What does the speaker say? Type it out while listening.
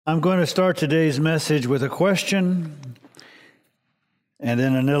I'm going to start today's message with a question, and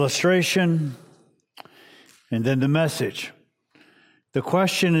then an illustration, and then the message. The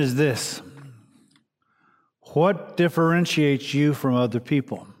question is this: what differentiates you from other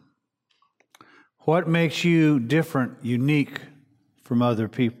people? What makes you different, unique from other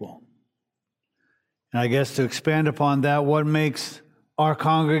people? And I guess to expand upon that, what makes our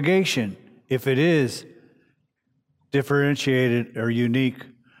congregation, if it is differentiated or unique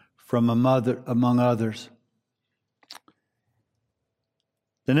from among others?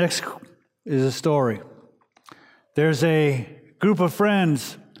 The next is a story. There's a group of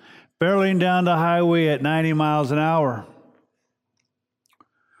friends barreling down the highway at 90 miles an hour.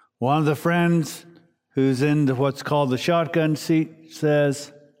 One of the friends, who's in what's called the shotgun seat,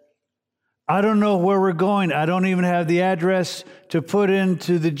 says, "I don't know where we're going. I don't even have the address to put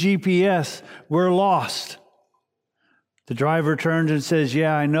into the GPS. We're lost." The driver turns and says,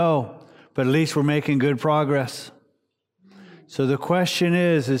 "Yeah, I know, but at least we're making good progress." So the question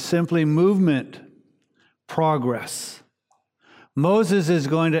is simply movement, progress. Moses is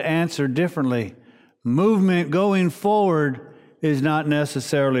going to answer differently. Movement going forward is not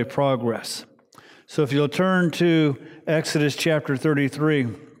necessarily progress. So if you'll turn to Exodus chapter 33,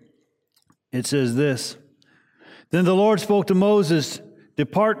 it says this: "Then the Lord spoke to Moses,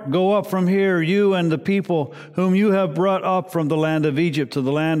 'Depart, go up from here, you and the people whom you have brought up from the land of Egypt to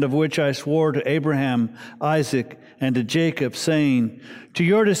the land of which I swore to Abraham, Isaac, and to Jacob, saying, to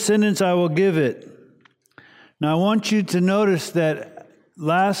your descendants I will give it.'" Now I want you to notice that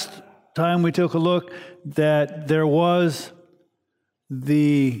last time we took a look that there was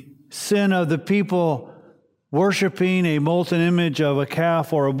the sin of the people worshiping a molten image of a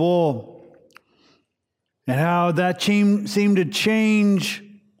calf or a bull, and how that seemed to change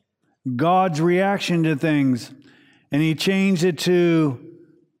God's reaction to things. And he changed it to,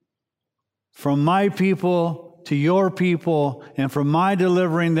 from my people to your people, and from my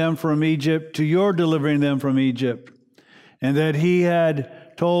delivering them from Egypt to your delivering them from Egypt. And that he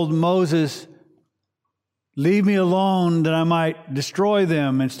had told Moses, "Leave me alone that I might destroy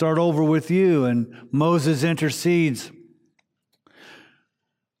them and start over with you." And Moses intercedes.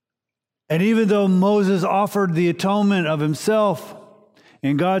 And even though Moses offered the atonement of himself,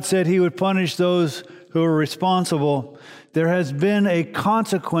 and God said he would punish those who were responsible, there has been a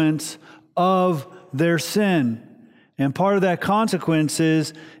consequence of their sin. And part of that consequence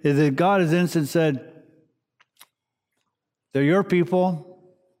is that God has instant said, "They're your people,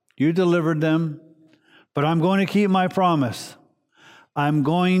 you delivered them, but I'm going to keep my promise. I'm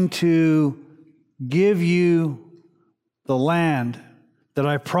going to give you the land that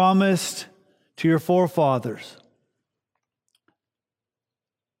I promised to your forefathers."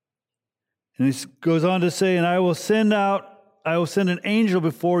 And he goes on to say, "And I will send an angel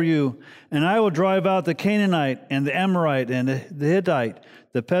before you, and I will drive out the Canaanite and the Amorite and the Hittite,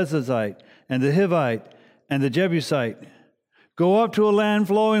 the Perizzite and the Hivite and the Jebusite. Go up to a land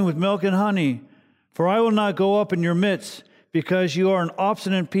flowing with milk and honey, for I will not go up in your midst, because you are an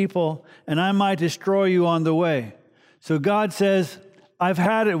obstinate people, and I might destroy you on the way." So God says, I've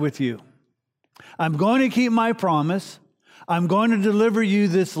had it with you. I'm going to keep my promise. I'm going to deliver you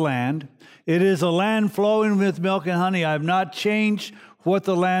this land. It is a land flowing with milk and honey. I have not changed what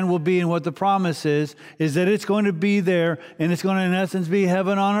the land will be, and what the promise is that it's going to be there, and it's going to, in essence, be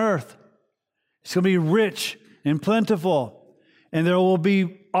heaven on earth. It's going to be rich and plentiful, and there will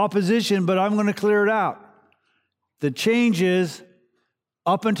be opposition, but I'm going to clear it out. The change is,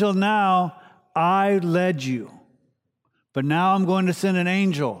 up until now, I led you. But now I'm going to send an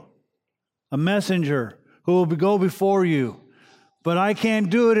angel, a messenger, who will go before you. But I can't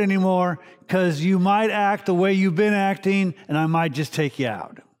do it anymore because you might act the way you've been acting, and I might just take you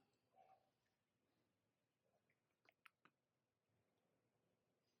out.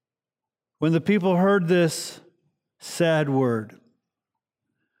 When the people heard this sad word,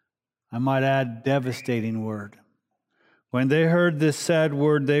 I might add devastating word, when they heard this sad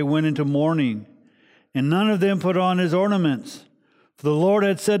word, they went into mourning, and none of them put on his ornaments. For the Lord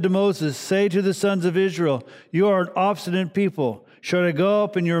had said to Moses, "Say to the sons of Israel, you are an obstinate people. Should I go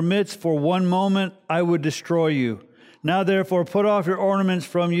up in your midst for one moment, I would destroy you. Now therefore put off your ornaments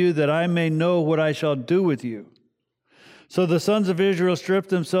from you, that I may know what I shall do with you." So the sons of Israel stripped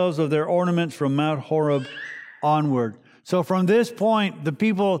themselves of their ornaments from Mount Horeb onward. So from this point, the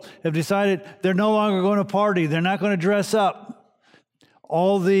people have decided they're no longer going to party. They're not going to dress up.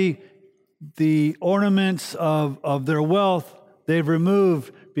 All the ornaments of their wealth they've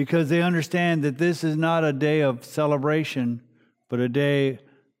removed, because they understand that this is not a day of celebration, but a day,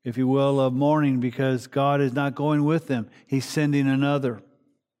 if you will, of mourning, because God is not going with them. He's sending another.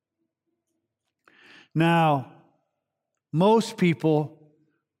 Now, most people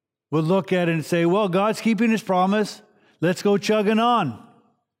would look at it and say, well, God's keeping his promise. Let's go chugging on.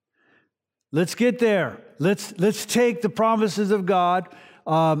 Let's get there. Let's take the promises of God.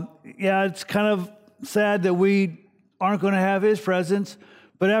 Yeah, it's kind of sad that we aren't going to have his presence.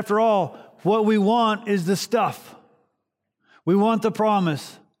 But after all, what we want is the stuff. We want the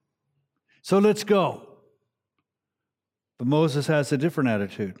promise. So let's go. But Moses has a different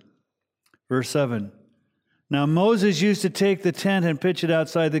attitude. Verse 7. Now Moses used to take the tent and pitch it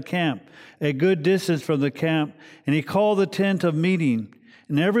outside the camp, a good distance from the camp, and he called the tent of meeting.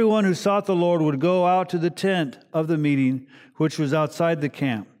 And everyone who sought the Lord would go out to the tent of the meeting, which was outside the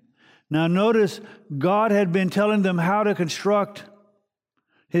camp. Now notice, God had been telling them how to construct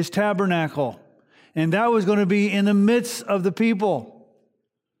his tabernacle, and that was going to be in the midst of the people.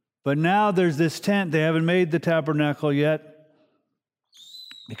 But now there's this tent. They haven't made the tabernacle yet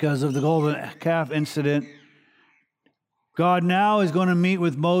because of the golden calf incident. God now is going to meet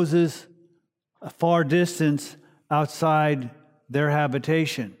with Moses a far distance outside their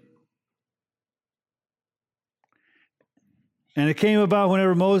habitation. And it came about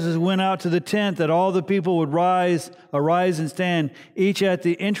whenever Moses went out to the tent that all the people would arise and stand, each at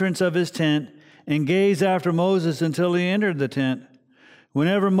the entrance of his tent, and gaze after Moses until he entered the tent.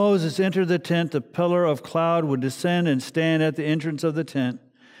 Whenever Moses entered the tent, the pillar of cloud would descend and stand at the entrance of the tent,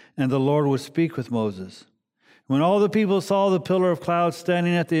 and the Lord would speak with Moses. When all the people saw the pillar of cloud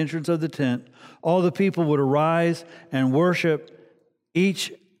standing at the entrance of the tent, all the people would arise and worship,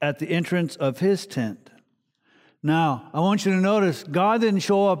 each at the entrance of his tent. Now, I want you to notice, God didn't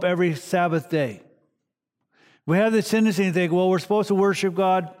show up every Sabbath day. We have this tendency to think, well, we're supposed to worship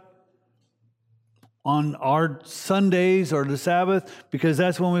God on our Sundays or the Sabbath because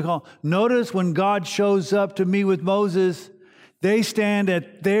that's when we call. Notice when God shows up to meet with Moses, they stand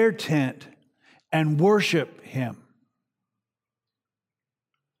at their tent and worship him.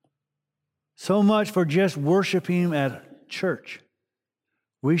 So much for just worshiping him at church.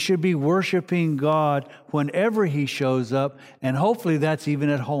 We should be worshiping God whenever he shows up, and hopefully that's even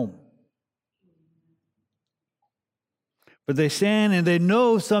at home. But they stand and they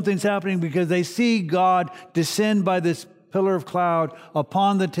know something's happening because they see God descend by this pillar of cloud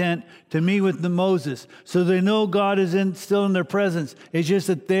upon the tent to meet with Moses. So they know God is still in their presence. It's just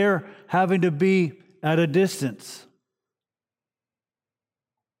that they're having to be at a distance.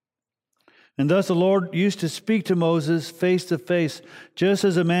 And thus the Lord used to speak to Moses face to face, just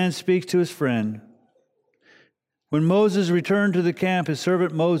as a man speaks to his friend. When Moses returned to the camp, his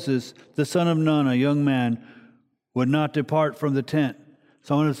servant Moses, the son of Nun, a young man, would not depart from the tent.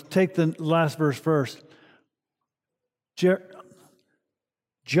 So I'm going to take the last verse first.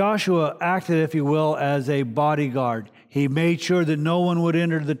 Joshua acted, if you will, as a bodyguard. He made sure that no one would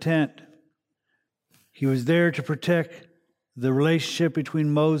enter the tent. He was there to protect the relationship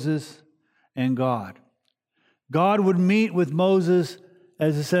between Moses and God. God would meet with Moses,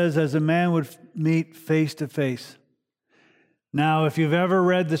 as it says, as a man would meet face to face. Now, if you've ever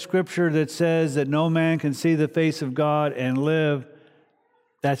read the scripture that says that no man can see the face of God and live,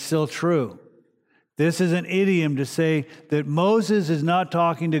 that's still true. This is an idiom to say that Moses is not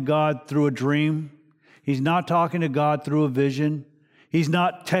talking to God through a dream. He's not talking to God through a vision. He's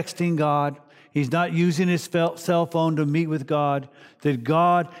not texting God. He's not using his cell phone to meet with God. That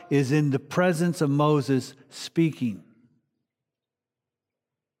God is in the presence of Moses speaking.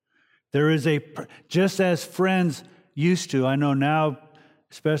 There is just as friends used to, I know now,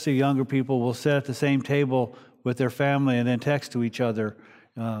 especially younger people will sit at the same table with their family and then text to each other.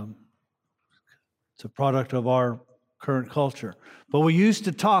 It's a product of our current culture. But we used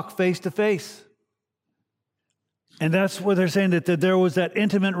to talk face to face. And that's what they're saying, that there was that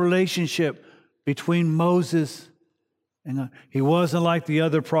intimate relationship between Moses and God. He wasn't like the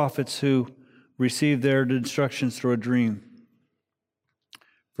other prophets who received their instructions through a dream.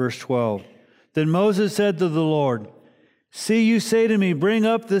 Verse 12. Then Moses said to the Lord, "See, you say to me, bring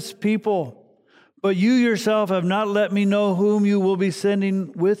up this people, but you yourself have not let me know whom you will be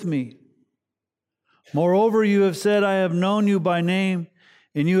sending with me. Moreover, you have said, I have known you by name,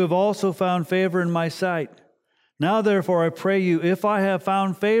 and you have also found favor in my sight. Now, therefore, I pray you, if I have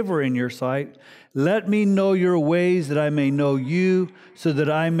found favor in your sight, let me know your ways that I may know you, so that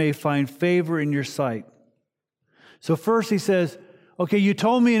I may find favor in your sight." So first he says, okay, you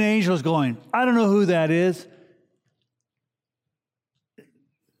told me an angel is going. I don't know who that is.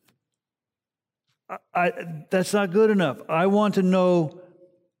 That's not good enough. I want to know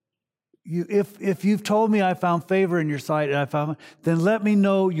you. If you've told me I found favor in your sight, and then let me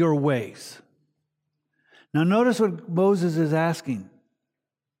know your ways. Now notice what Moses is asking.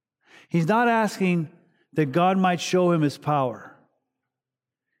 He's not asking, that God might show him his power.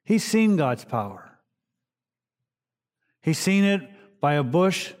 He's seen God's power. He's seen it by a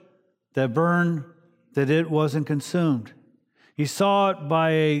bush that burned, that it wasn't consumed. He saw it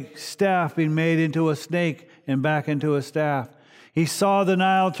by a staff being made into a snake and back into a staff. He saw the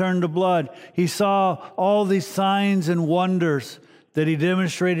Nile turn to blood. He saw all these signs and wonders that he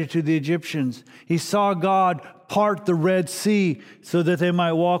demonstrated to the Egyptians. He saw God part the Red Sea so that they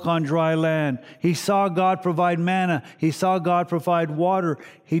might walk on dry land. He saw God provide manna. He saw God provide water.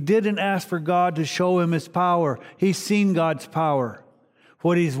 He didn't ask for God to show him his power. He's seen God's power.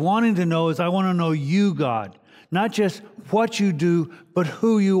 What he's wanting to know is, I want to know you, God. Not just what you do, but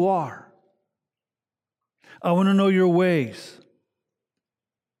who you are. I want to know your ways.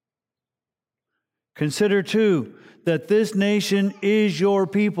 Consider, too, that this nation is your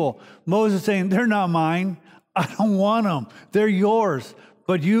people. Moses saying, they're not mine. I don't want them. They're yours.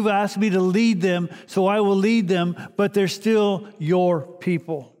 But you've asked me to lead them, so I will lead them, but they're still your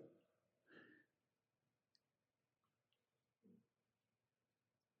people.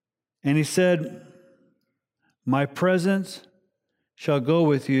 And he said, my presence shall go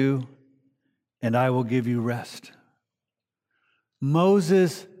with you, and I will give you rest.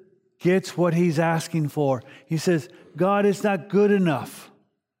 Moses gets what he's asking for. He says, God, it's not good enough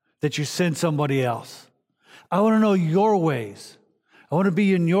that you send somebody else. I want to know your ways. I want to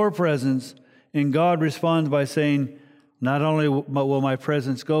be in your presence. And God responds by saying, not only will my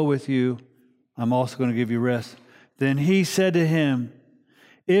presence go with you, I'm also going to give you rest. Then he said to him,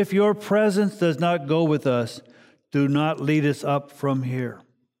 if your presence does not go with us, do not lead us up from here.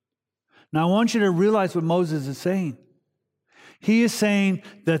 Now I want you to realize what Moses is saying. He is saying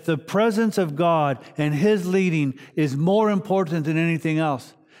that the presence of God and his leading is more important than anything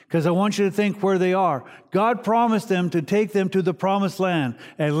else. Because I want you to think where they are. God promised them to take them to the promised land,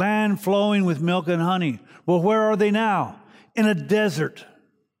 a land flowing with milk and honey. Well, where are they now? In a desert.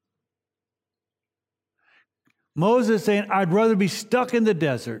 Moses is saying, I'd rather be stuck in the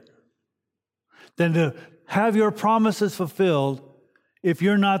desert than to have your promises fulfilled if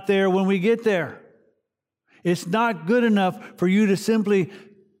you're not there when we get there. It's not good enough for you to simply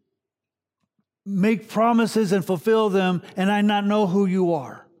make promises and fulfill them and I not know who you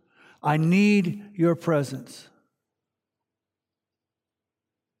are. I need your presence.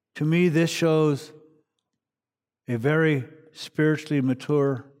 To me, this shows a very spiritually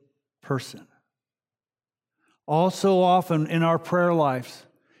mature person. Also often in our prayer lives,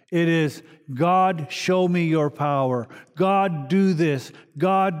 it is, God, show me your power. God, do this.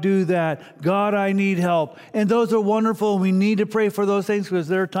 God, do that. God, I need help. And those are wonderful. We need to pray for those things because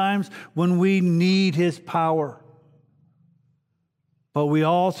there are times when we need his power. But we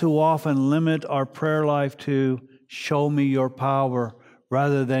all too often limit our prayer life to show me your power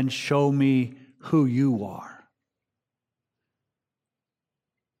rather than show me who you are.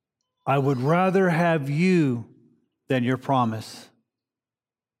 I would rather have you than your promise.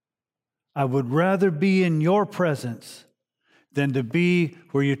 I would rather be in your presence than to be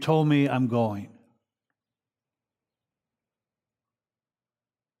where you told me I'm going.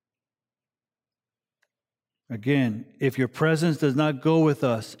 Again, if your presence does not go with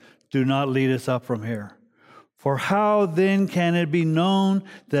us, do not lead us up from here. For how then can it be known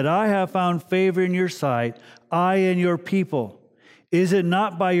that I have found favor in your sight, I and your people? Is it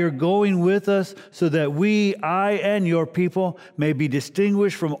not by your going with us so that we, I and your people, may be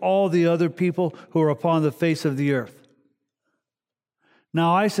distinguished from all the other people who are upon the face of the earth?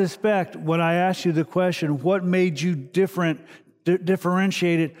 Now, I suspect when I asked you the question, what made you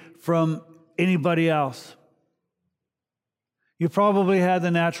differentiated from anybody else? You probably had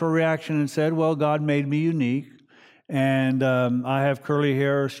the natural reaction and said, well, God made me unique, and I have curly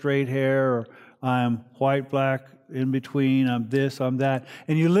hair or straight hair, or I'm white, black, in between, I'm this, I'm that.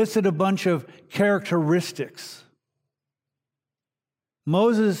 And you listed a bunch of characteristics.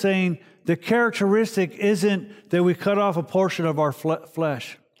 Moses is saying the characteristic isn't that we cut off a portion of our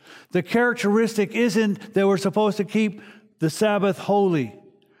flesh. The characteristic isn't that we're supposed to keep the Sabbath holy.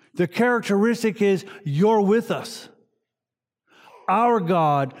 The characteristic is you're with us. Our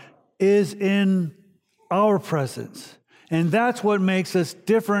God is in our presence. And that's what makes us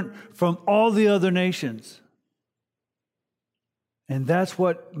different from all the other nations. And that's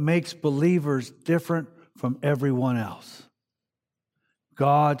what makes believers different from everyone else.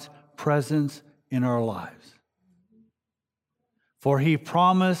 God's presence in our lives. For he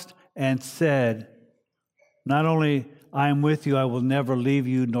promised and said, not only I am with you, I will never leave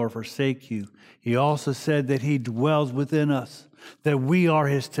you nor forsake you. He also said that he dwells within us, that we are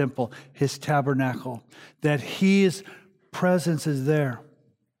his temple, his tabernacle, that his presence is there.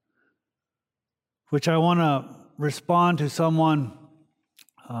 which I want to respond to someone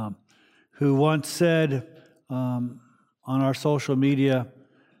who once said on our social media,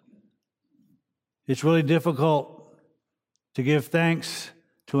 it's really difficult to give thanks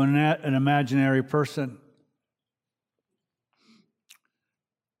to an imaginary person.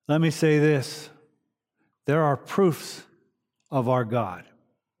 Let me say this. There are proofs of our God.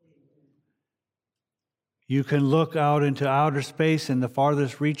 You can look out into outer space in the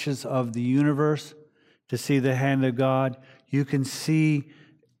farthest reaches of the universe to see the hand of God. You can see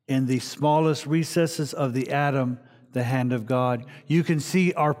in the smallest recesses of the atom the hand of God. You can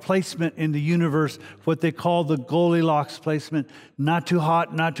see our placement in the universe, what they call the Goldilocks placement, not too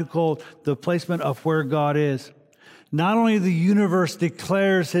hot, not too cold, the placement of where God is. Not only the universe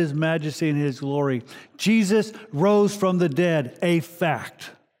declares His majesty and His glory, Jesus rose from the dead, a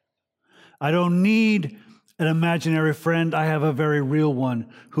fact. I don't need an imaginary friend. I have a very real one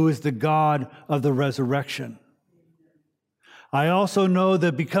who is the God of the resurrection. I also know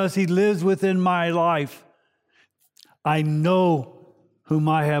that because He lives within my life, I know whom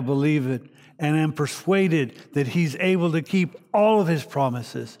I have believed and am persuaded that He's able to keep all of His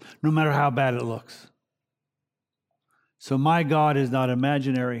promises, no matter how bad it looks. So my God is not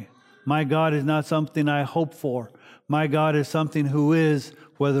imaginary. My God is not something I hope for. My God is something who is,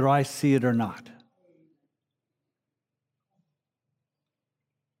 whether I see it or not.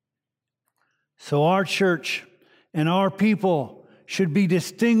 So our church and our people should be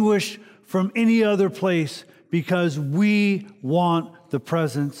distinguished from any other place because we want the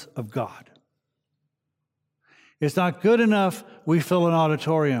presence of God. It's not good enough we fill an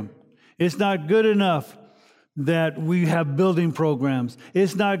auditorium. It's not good enough that we have building programs.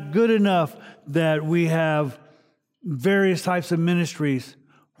 It's not good enough that we have various types of ministries.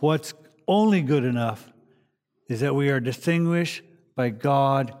 What's only good enough is that we are distinguished by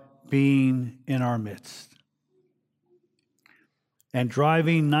God being in our midst. And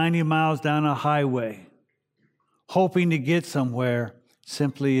driving 90 miles down a highway, hoping to get somewhere,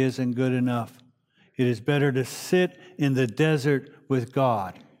 simply isn't good enough. It is better to sit in the desert with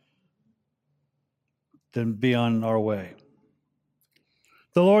God than be on our way.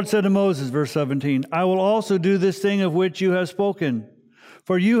 The Lord said to Moses, verse 17, I will also do this thing of which you have spoken,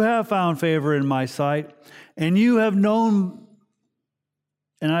 for you have found favor in my sight, and I have known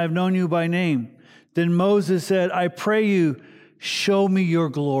you by name. Then Moses said, I pray you, show me your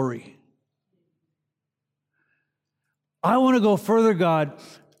glory. I want to go further, God.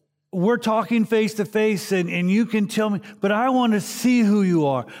 We're talking face to face, and you can tell me, but I want to see who you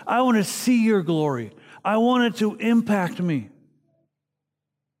are. I want to see your glory. I want it to impact me.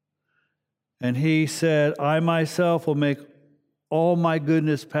 And he said, I myself will make all my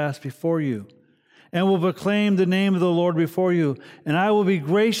goodness pass before you, and will proclaim the name of the Lord before you. And I will be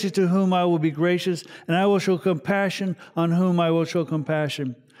gracious to whom I will be gracious, and I will show compassion on whom I will show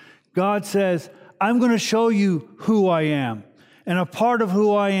compassion. God says, I'm going to show you who I am. And a part of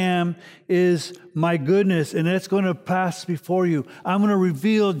who I am is my goodness, and it's going to pass before you. I'm going to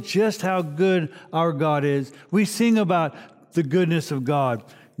reveal just how good our God is. We sing about the goodness of God.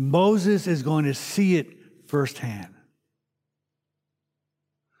 Moses is going to see it firsthand.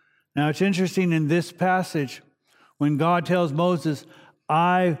 Now, it's interesting in this passage, when God tells Moses,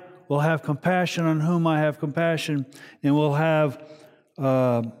 I will have compassion on whom I have compassion, and will have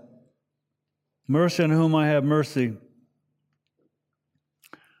mercy on whom I have mercy.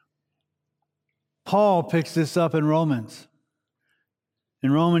 Paul picks this up in Romans.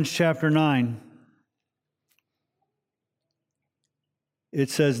 In Romans chapter 9, it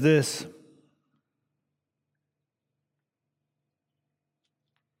says this.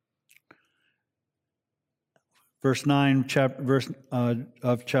 Verse 9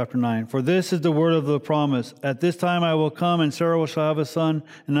 of chapter 9. For this is the word of the promise. At this time I will come, and Sarah shall have a son.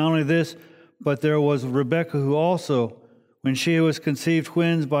 And not only this, but there was Rebekah, who also, when she was conceived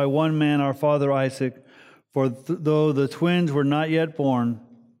twins by one man, our father Isaac, for though the twins were not yet born,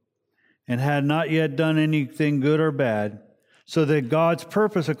 and had not yet done anything good or bad, so that God's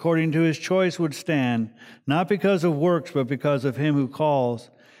purpose according to His choice would stand, not because of works, but because of Him who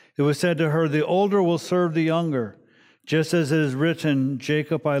calls. It was said to her, the older will serve the younger, just as it is written,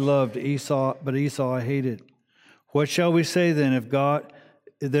 Jacob I loved, but Esau I hated. What shall we say then? If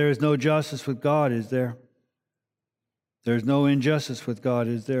there is no justice with God, is there? There is no injustice with God,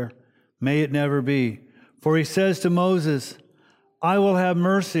 is there? May it never be. For He says to Moses, I will have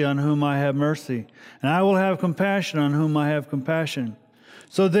mercy on whom I have mercy, and I will have compassion on whom I have compassion.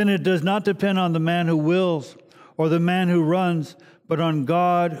 So then it does not depend on the man who wills or the man who runs, but on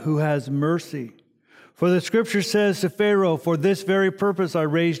God who has mercy. For the scripture says to Pharaoh, for this very purpose I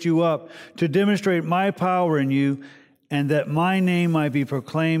raised you up, to demonstrate my power in you, and that my name might be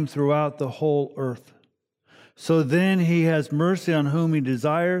proclaimed throughout the whole earth. So then he has mercy on whom he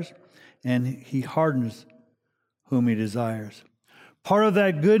desires, and he hardens whom he desires. Part of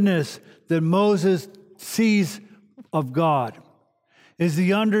that goodness that Moses sees of God is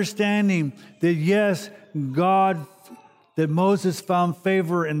the understanding that, yes, that Moses found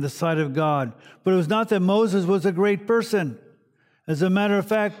favor in the sight of God. But it was not that Moses was a great person. As a matter of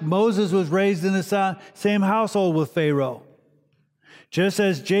fact, Moses was raised in the same household with Pharaoh. Just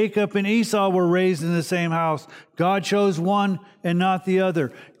as Jacob and Esau were raised in the same house, God chose one and not the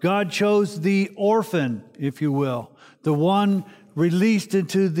other. God chose the orphan, if you will, the one released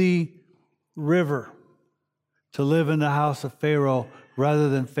into the river to live in the house of Pharaoh rather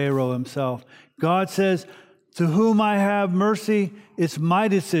than Pharaoh himself. God says, to whom I have mercy, it's my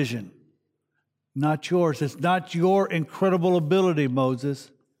decision, not yours. It's not your incredible ability, Moses.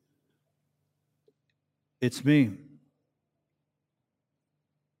 It's me.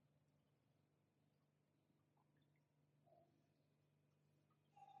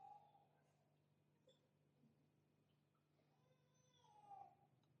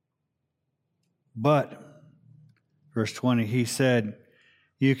 But, verse 20, he said,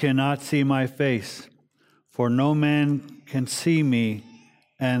 you cannot see my face, for no man can see me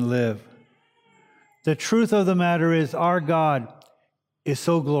and live. The truth of the matter is, our God is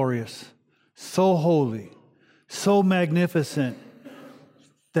so glorious, so holy, so magnificent,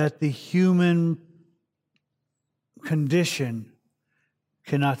 that the human condition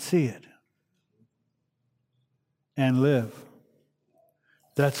cannot see it and live.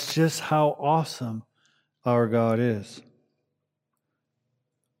 That's just how awesome our God is.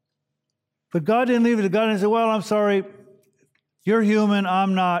 But God didn't leave it to God and say, well, I'm sorry, you're human,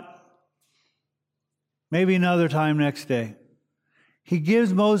 I'm not. Maybe another time next day. He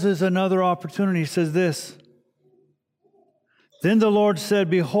gives Moses another opportunity. He says this, then the Lord said,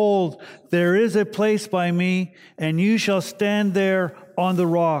 behold, there is a place by me, and you shall stand there on the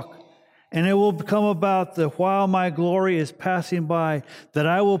rock. And it will come about that while my glory is passing by, that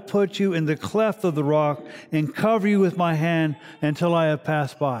I will put you in the cleft of the rock and cover you with my hand until I have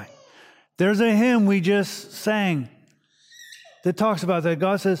passed by. There's a hymn we just sang that talks about that.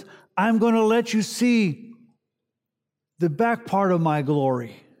 God says, I'm going to let you see the back part of my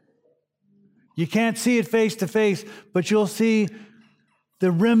glory. You can't see it face to face, but you'll see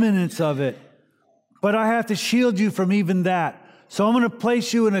the remnants of it. But I have to shield you from even that. So I'm going to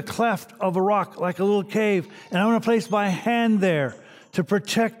place you in a cleft of a rock, like a little cave, and I'm going to place my hand there to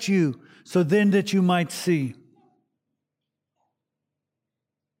protect you, so then that you might see.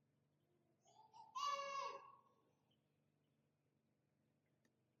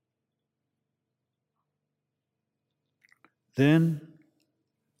 Then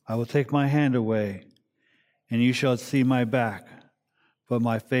I will take my hand away, and you shall see my back, but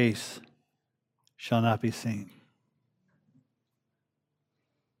my face shall not be seen.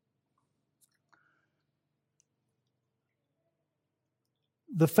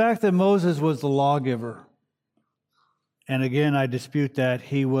 The fact that Moses was the lawgiver, and again I dispute that,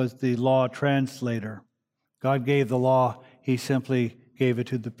 he was the law translator. God gave the law, he simply gave it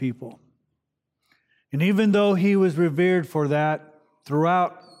to the people. And even though he was revered for that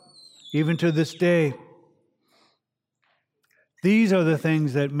throughout, even to this day, these are the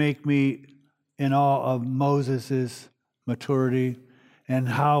things that make me in awe of Moses' maturity and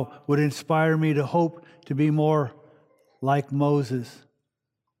how would inspire me to hope to be more like Moses.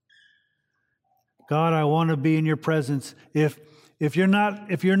 God, I want to be in your presence. If I'm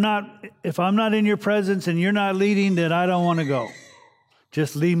not in your presence and you're not leading, then I don't want to go.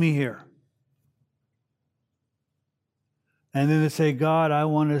 Just leave me here. And then to say, God, I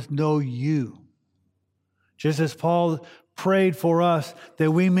want to know you. Just as Paul prayed for us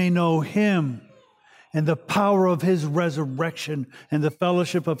that we may know him and the power of his resurrection and the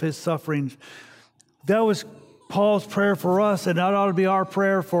fellowship of his sufferings. That was Paul's prayer for us, and that ought to be our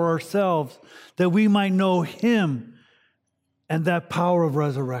prayer for ourselves, that we might know him and that power of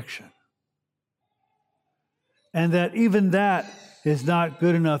resurrection. And that even that is not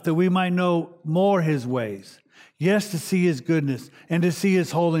good enough, that we might know more his ways. Yes, to see his goodness, and to see his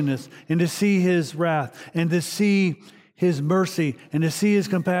holiness, and to see his wrath, and to see his mercy, and to see his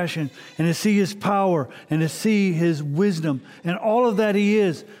compassion, and to see his power, and to see his wisdom, and all of that he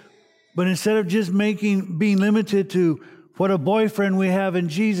is. But instead of just being limited to what a boyfriend we have in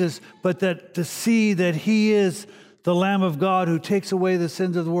Jesus, but that to see that he is the Lamb of God who takes away the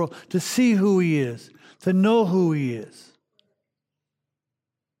sins of the world, to see who he is, to know who he is,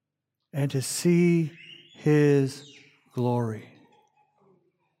 and to see His glory.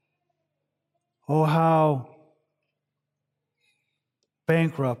 Oh, how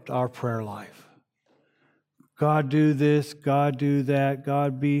bankrupt our prayer life. God do this, God do that,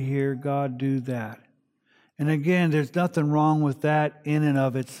 God be here, God do that. And again, there's nothing wrong with that in and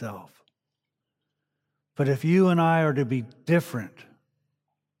of itself. But if you and I are to be different,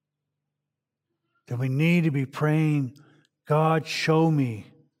 then we need to be praying, God, show me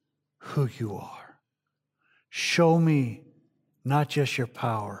who you are. Show me not just your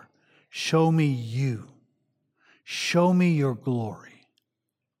power. Show me you. Show me your glory.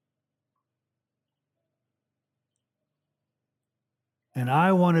 And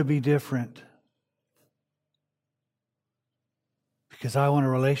I want to be different because I want a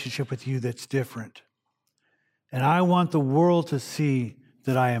relationship with you that's different. And I want the world to see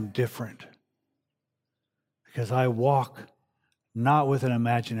that I am different because I walk not with an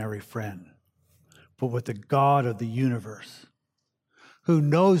imaginary friend, but with the God of the universe who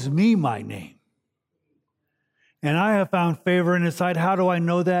knows me by name. And I have found favor in his sight. How do I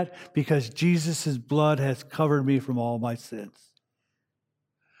know that? Because Jesus' blood has covered me from all my sins.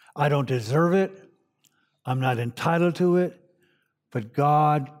 I don't deserve it. I'm not entitled to it. But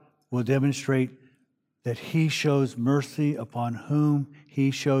God will demonstrate that he shows mercy upon whom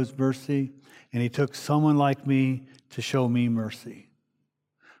he shows mercy. And he took someone like me to show me mercy,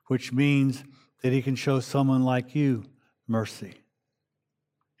 which means that he can show someone like you mercy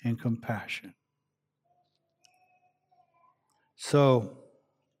and compassion. So,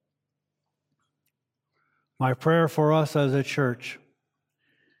 my prayer for us as a church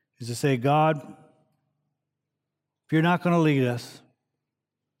is to say, God, if you're not going to lead us,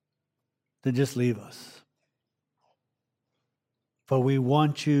 then just leave us. But we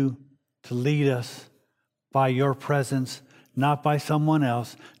want you to lead us by your presence, not by someone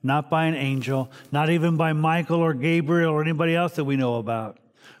else, not by an angel, not even by Michael or Gabriel or anybody else that we know about.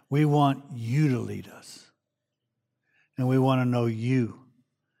 We want you to lead us. And we want to know you.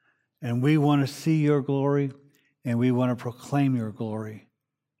 And we want to see your glory, and we want to proclaim your glory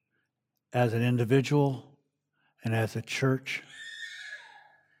as an individual and as a church,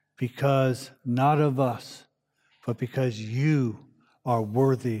 because not of us, but because you are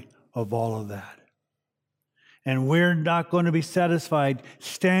worthy of all of that. And we're not going to be satisfied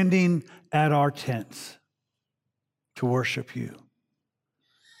standing at our tents to worship you.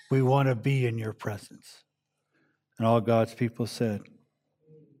 We want to be in your presence. And all God's people said,